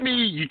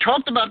you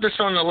talked about this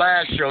on the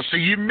last show, so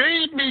you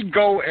made me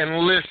go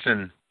and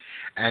listen.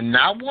 And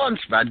not once,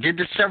 but I did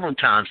this several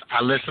times.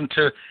 I listened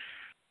to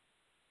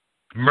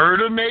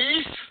Murder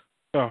Mace,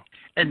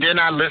 and then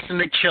I listened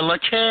to Killer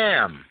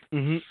Cam.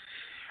 Mm-hmm.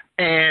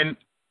 And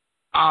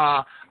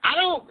I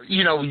don't,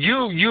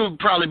 you'll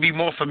probably be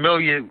more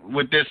familiar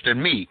with this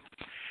than me.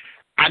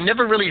 I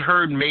never really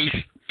heard Mace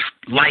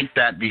like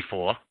that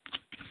before.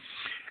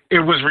 It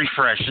was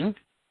refreshing.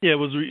 Yeah, it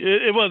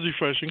was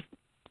refreshing.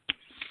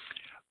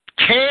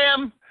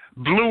 Cam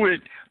blew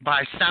it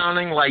by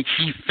sounding like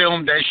he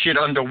filmed that shit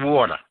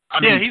underwater.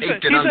 He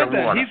taped it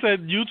underwater. He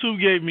said YouTube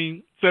gave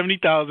me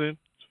 $70,000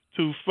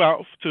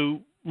 to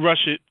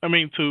rush it.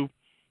 To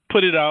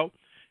put it out,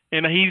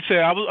 and he said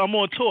I'm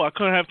on tour. I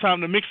couldn't have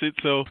time to mix it,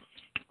 so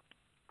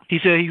he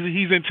said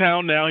he's in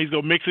town now. He's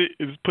gonna mix it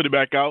and put it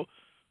back out.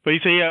 But he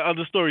said he had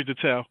other stories to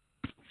tell.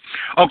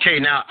 Okay,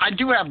 now I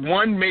do have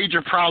one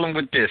major problem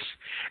with this,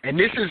 and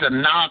this is a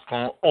knock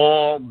on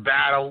all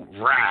battle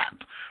rap.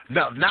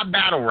 No, not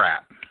battle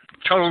rap.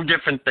 Total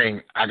different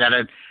thing.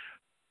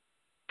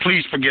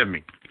 Please forgive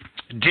me.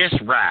 Diss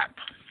rap.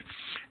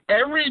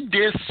 Every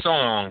diss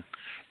song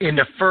in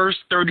the first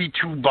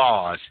 32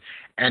 bars,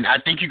 and I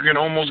think you can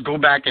almost go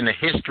back in the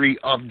history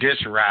of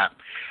diss rap,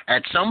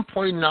 at some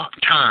point in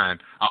time,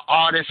 an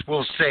artist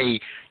will say,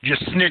 you're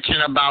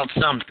snitching about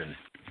something.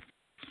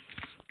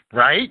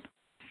 Right?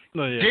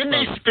 Oh, yeah. Then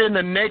they spend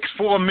the next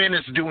 4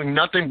 minutes doing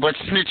nothing but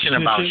snitching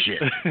about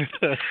shit.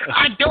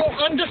 I don't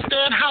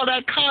understand how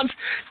that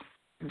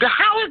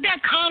how is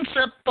that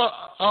concept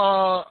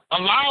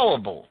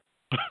allowable?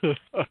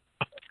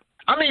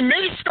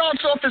 Mace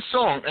starts off his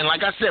song, and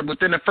like I said,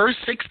 within the first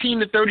 16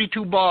 to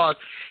 32 bars,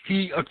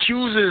 he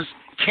accuses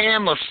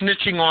Cam of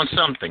snitching on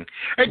something.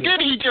 And then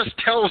he just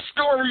tells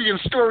story and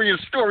story and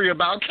story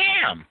about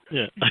Cam.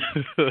 Yeah.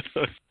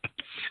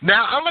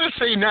 Now, I'm going to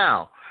say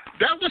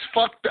that was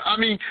fucked up.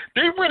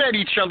 They went at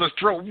each other's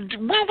throat.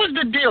 What was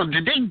the deal?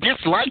 Did they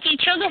dislike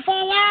each other for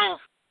a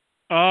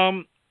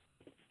while?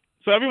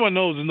 So everyone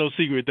knows, it's no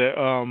secret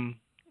that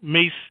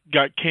Mace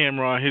got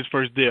Cameron his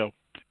first deal.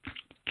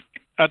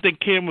 I think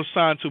Cam was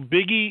signed to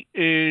Biggie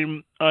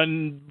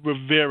and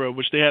Rivera,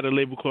 which they had a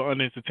label called Un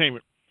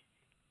Entertainment.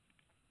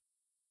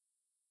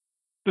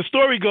 The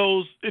story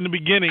goes, in the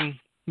beginning,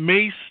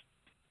 Mace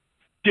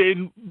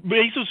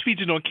was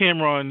featured on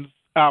Cameron's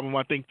album,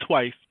 I think,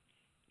 twice.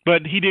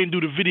 But he didn't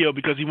do the video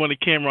because he wanted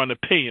Cameron to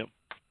pay him.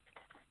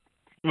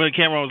 When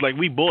Cameron was like,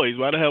 we boys,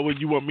 why the hell would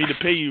you want me to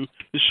pay you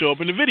to show up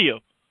in the video?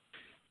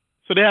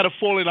 So they had a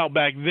falling out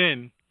back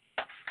then.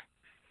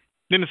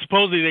 Then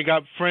supposedly they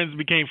got friends,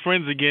 became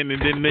friends again, and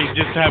then they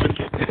just haven't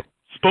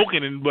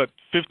spoken in,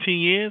 15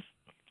 years?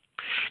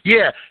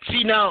 Yeah.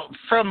 See, now,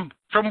 from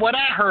what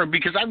I heard,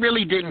 because I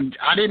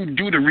didn't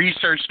do the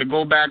research to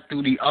go back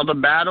through the other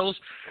battles,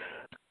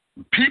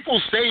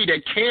 people say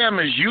that Cam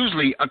is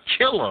usually a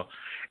killer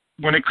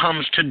when it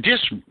comes to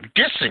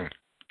dissing.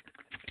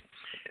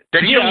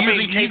 That he don't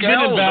usually take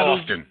L's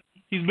often.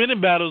 He's been in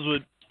battles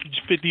with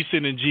 50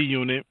 Cent and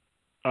G-Unit.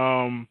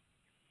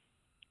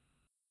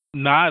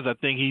 Nas, I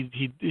think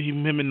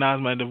him and Nas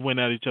might have went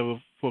at each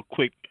other for a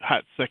quick,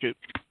 hot second.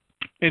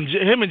 And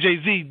him and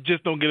Jay-Z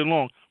just don't get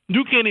along.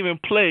 You can't even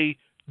play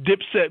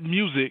Dipset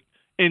music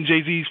in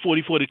Jay-Z's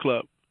 40/40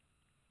 Club.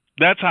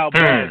 That's how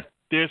bad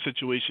their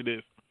situation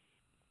is.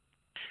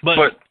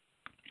 But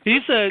he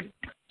said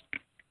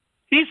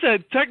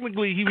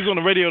technically, he was on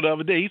the radio the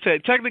other day, he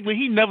said technically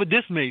he never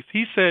dissed Mace.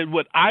 He said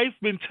what I've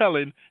been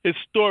telling is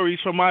stories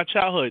from my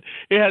childhood.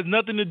 It has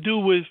nothing to do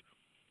with,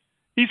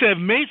 he said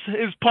Mace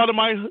is part of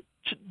my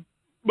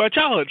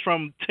childhood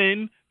from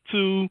 10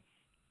 to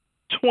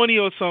 20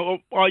 or so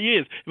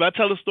years. If I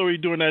tell a story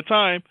during that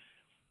time,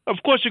 of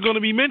course you're going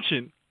to be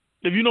mentioned.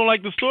 If you don't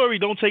like the story,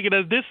 don't take it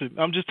as dissing.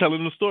 I'm just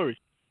telling the story.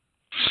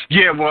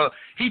 Yeah, well,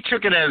 he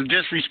took it as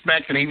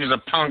disrespect, and he was a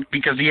punk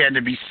because he had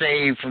to be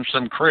saved from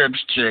some Cribs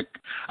chick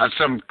or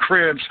some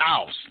Cribs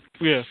house.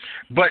 Yeah.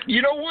 But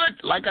you know what?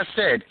 Like I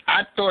said,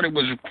 I thought it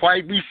was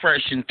quite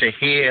refreshing to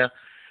hear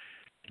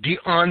the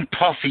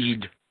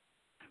unpuffied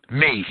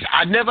Mace.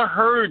 I never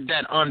heard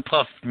that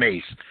unpuffed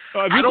Mace.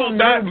 I don't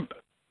know.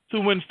 To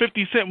when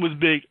 50 Cent was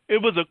big,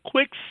 it was a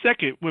quick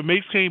second when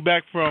Mace came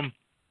back from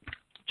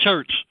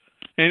church,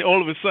 and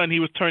all of a sudden he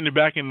was turning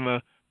back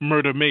into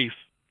Murder Mace.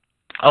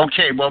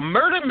 Okay, well,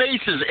 Murder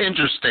Mace is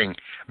interesting.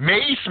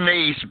 Mason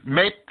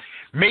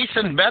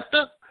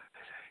Bethel,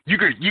 you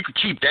could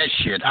keep that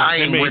shit. I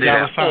ain't with it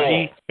at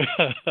all.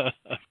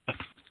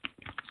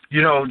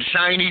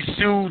 Shiny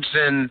suits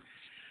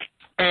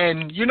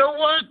and you know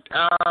what?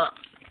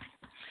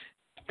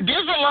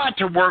 There's a lot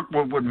to work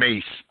with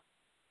Mace,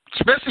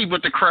 especially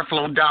with the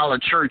Creflo Dollar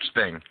Church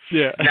thing.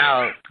 Yeah.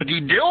 Now, the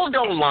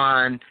dildo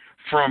line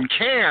from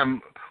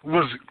Cam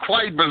was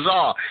quite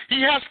bizarre.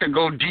 He has to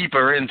go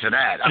deeper into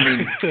that.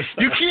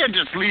 You can't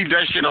just leave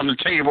that shit on the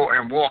table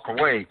and walk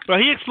away. But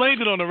he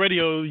explained it on the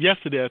radio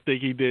yesterday, I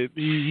think he did.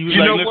 He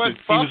was what?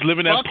 He was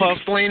living that puff.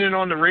 Explain it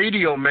on the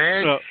radio,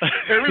 man.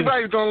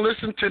 Everybody's going to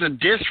listen to the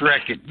diss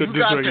record. You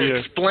got to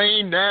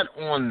explain that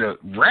on the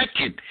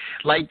record.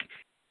 Like,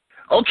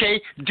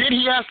 Okay, did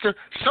he have to?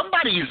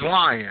 Somebody's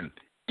lying.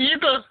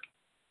 Either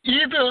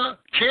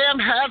Cam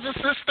has a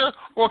sister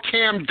or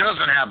Cam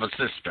doesn't have a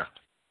sister.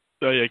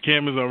 Oh, yeah,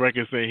 Cam is on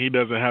record saying he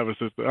doesn't have a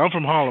sister. I'm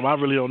from Harlem. I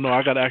really don't know.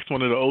 I got to ask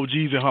one of the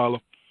OGs in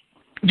Harlem.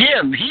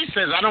 Yeah, he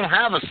says, I don't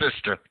have a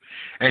sister.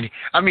 And,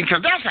 I mean,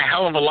 because that's a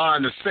hell of a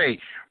line to say.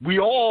 He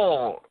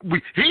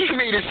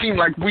made it seem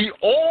like we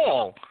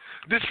all,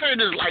 this shit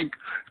is like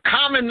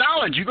common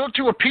knowledge. You go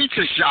to a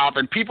pizza shop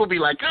and people be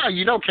like, oh,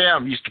 you know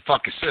Cam used to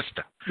fuck his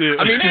sister. Yeah.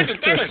 I mean, that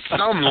is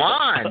some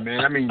line,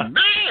 man. I mean,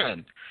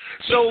 man.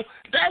 So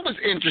that was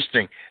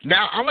interesting.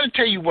 Now, I'm going to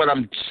tell you what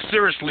I'm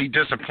seriously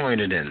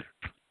disappointed in.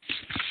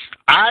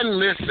 I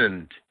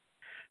listened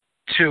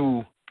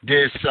to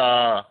this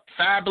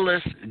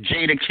Fabulous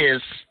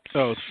Jadakiss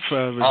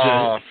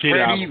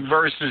Freddie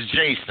versus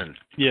Jason.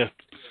 Yeah.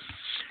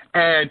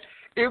 And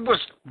it was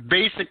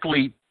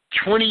basically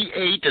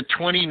 28 to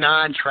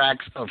 29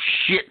 tracks of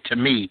shit to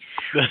me,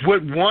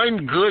 with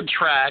one good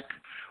track,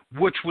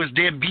 which was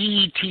their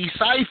BET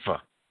Cypher,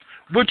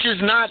 which is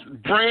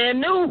not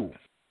brand new.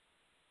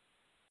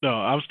 No,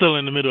 I'm still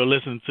in the middle of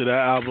listening to that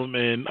album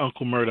and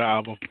Uncle Murder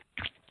album.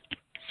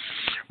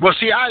 Well,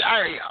 see,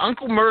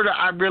 Uncle Murder,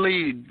 I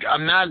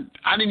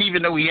didn't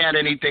even know he had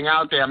anything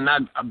out there.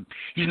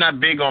 He's not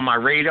big on my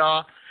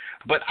radar,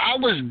 but I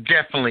was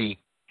definitely,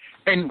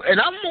 and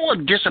I'm more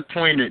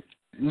disappointed,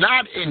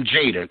 not in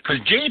Jada, because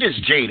Jada's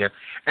Jada,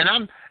 and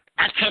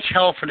I catch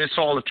hell for this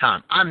all the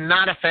time. I'm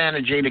not a fan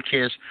of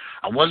Jadakiss.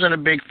 I wasn't a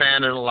big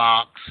fan of the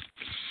Locks.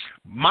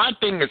 My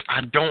thing is,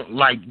 I don't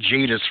like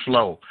Jada's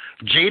flow.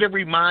 Jada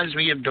reminds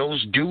me of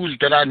those dudes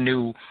that I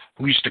knew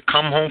who used to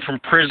come home from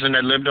prison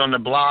that lived on the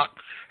block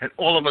and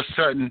all of a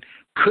sudden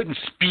couldn't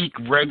speak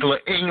regular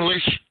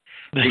English.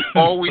 They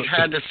always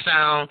had to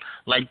sound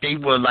like they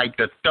were like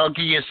the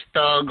thuggiest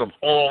thug of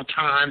all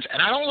times,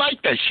 and I don't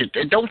like that shit.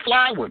 It don't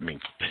fly with me.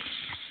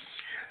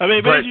 I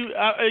mean,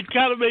 it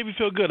kind of made me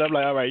feel good. I'm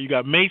like, all right, you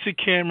got Mason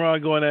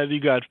Cameron going at it.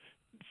 You got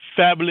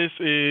Fabulous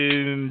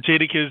and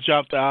Jadakiss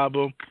dropped the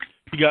album.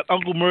 You got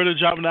Uncle Murder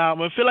dropping the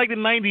album. I feel like the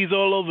 90s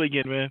all over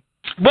again, man.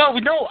 Well,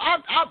 no, I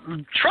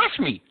trust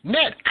me,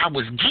 Ned, I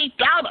was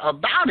geeked out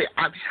about it.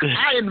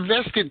 I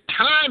invested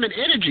time and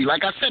energy.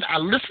 Like I said, I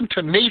listened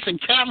to Mason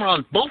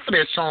Cameron, both of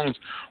their songs,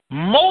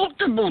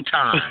 multiple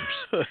times,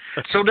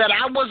 so that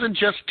I wasn't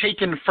just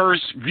taking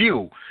first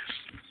view.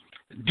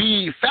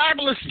 The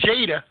Fabulous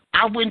Jada,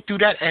 I went through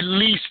that at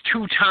least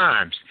 2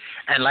 times.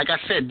 And like I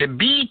said, the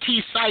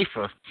BET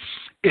Cypher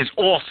is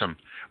awesome.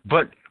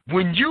 But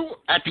when you,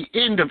 at the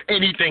end of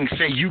anything,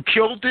 say you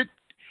killed it,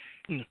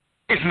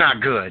 it's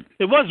not good.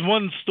 It was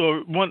one,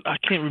 I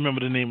can't remember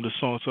the name of the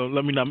song, so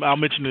I'll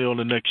mention it on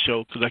the next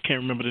show because I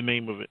can't remember the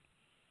name of it.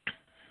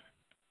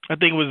 I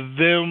think it was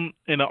them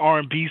and an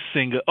R&B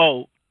singer.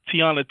 Oh,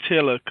 Tiana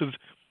Taylor, because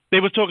they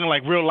were talking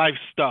like real life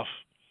stuff.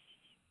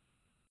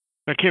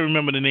 I can't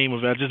remember the name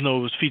of it. I just know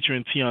it was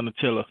featuring Tiana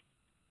Taylor.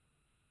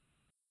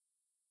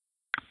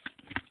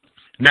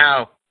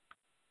 Now,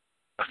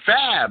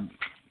 Fab,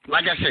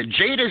 like I said,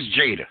 Jada's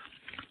Jada.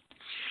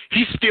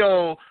 He's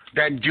still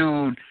that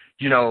dude,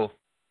 you know,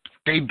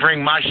 they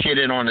bring my shit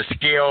in on the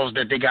scales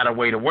that they got to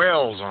weigh the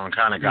whales on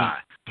kind of guy.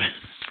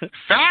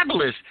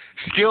 Fabulous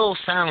still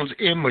sounds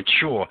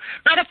immature.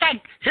 Matter of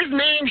fact, his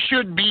name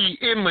should be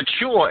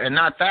Immature and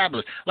not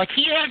Fabulous. Like,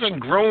 he hasn't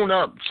grown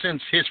up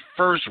since his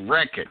first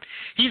record.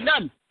 He's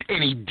not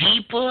any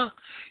deeper.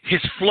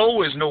 His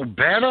flow is no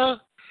better.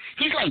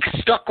 He's like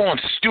stuck on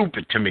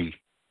stupid to me.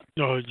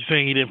 Oh, you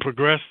saying he didn't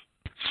progress?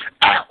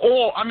 At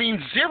all. I mean,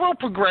 zero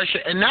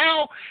progression. And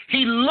now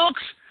he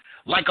looks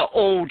like an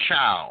old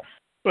child.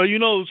 Well, you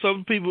know,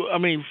 some people, I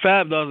mean,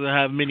 Fab doesn't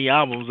have many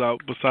albums out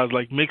besides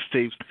like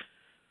mixtapes.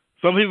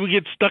 Some people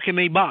get stuck in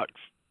their box.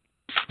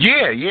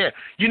 Yeah.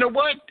 You know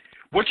what?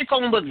 What you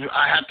call him?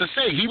 I have to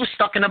say, he was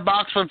stuck in a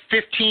box for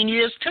 15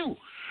 years too,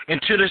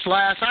 until this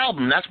last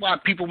album. That's why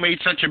people made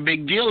such a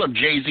big deal of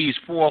Jay-Z's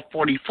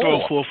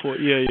 444. 444,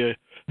 yeah.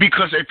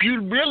 Because if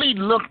you really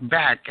look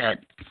back at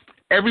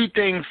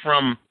everything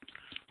from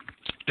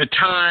the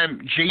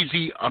time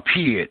Jay-Z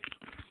appeared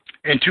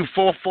into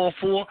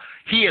 444,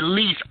 he at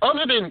least,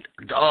 other than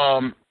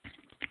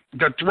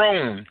The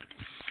Throne,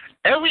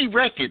 every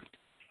record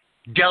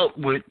dealt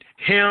with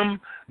him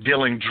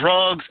dealing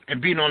drugs and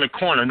being on the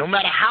corner. No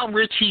matter how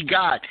rich he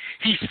got,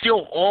 he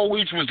still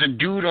always was a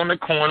dude on the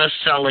corner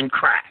selling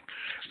crack.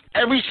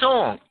 Every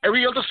song,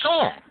 every other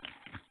song.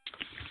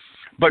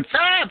 But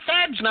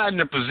Fab's not in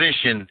a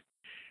position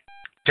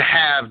to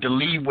have the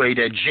leeway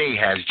that Jay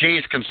has. Jay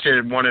is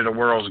considered one of the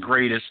world's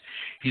greatest.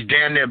 He's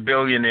damn near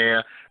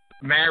billionaire,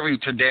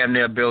 married to damn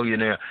near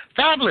billionaire.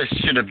 Fabulous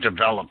should have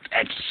developed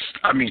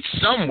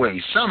some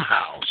way,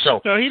 somehow.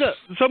 So no,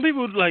 some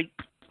people like,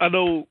 I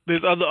know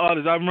there's other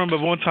artists. I remember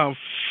one time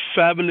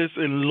Fabulous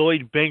and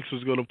Lloyd Banks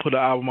was going to put an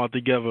album out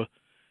together,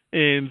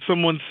 and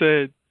someone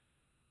said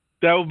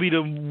that would be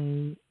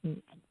the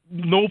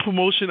no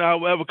promotion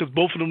album ever because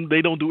both of them,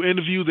 they don't do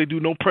interviews, they do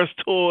no press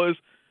tours.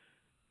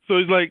 So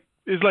it's like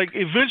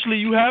eventually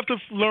you have to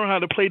learn how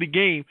to play the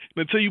game.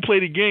 And until you play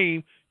the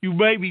game, you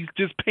might be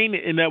just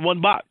painted in that one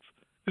box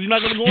He's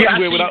not going to go Yeah,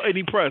 anywhere without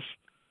any press.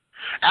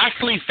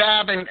 Actually,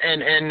 Fab and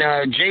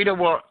Jada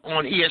were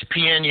on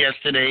ESPN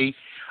yesterday.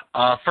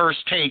 First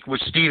Take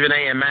with Stephen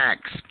A. and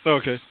Max.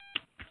 Okay.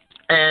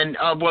 And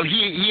well,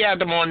 he had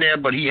them on there,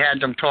 but he had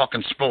them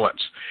talking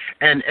sports.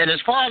 And as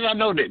far as I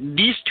know, that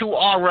these two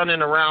are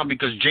running around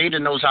because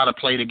Jada knows how to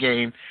play the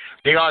game.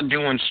 They are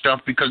doing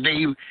stuff because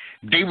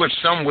they were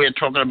somewhere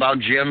talking about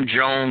Jim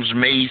Jones,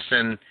 Mace,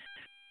 and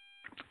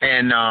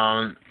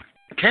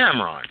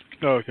Cameron.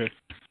 Oh, okay.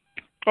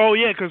 Oh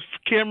yeah, because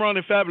Cameron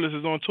and Fabulous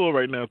is on tour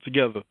right now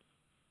together.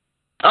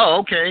 Oh,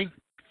 okay.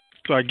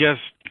 So I guess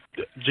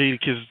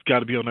Jadakiss got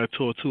to be on that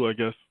tour too, I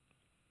guess.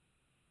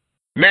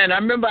 Man, I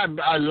remember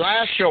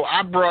last show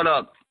I brought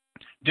up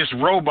this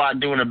robot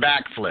doing a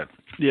backflip.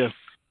 Yeah.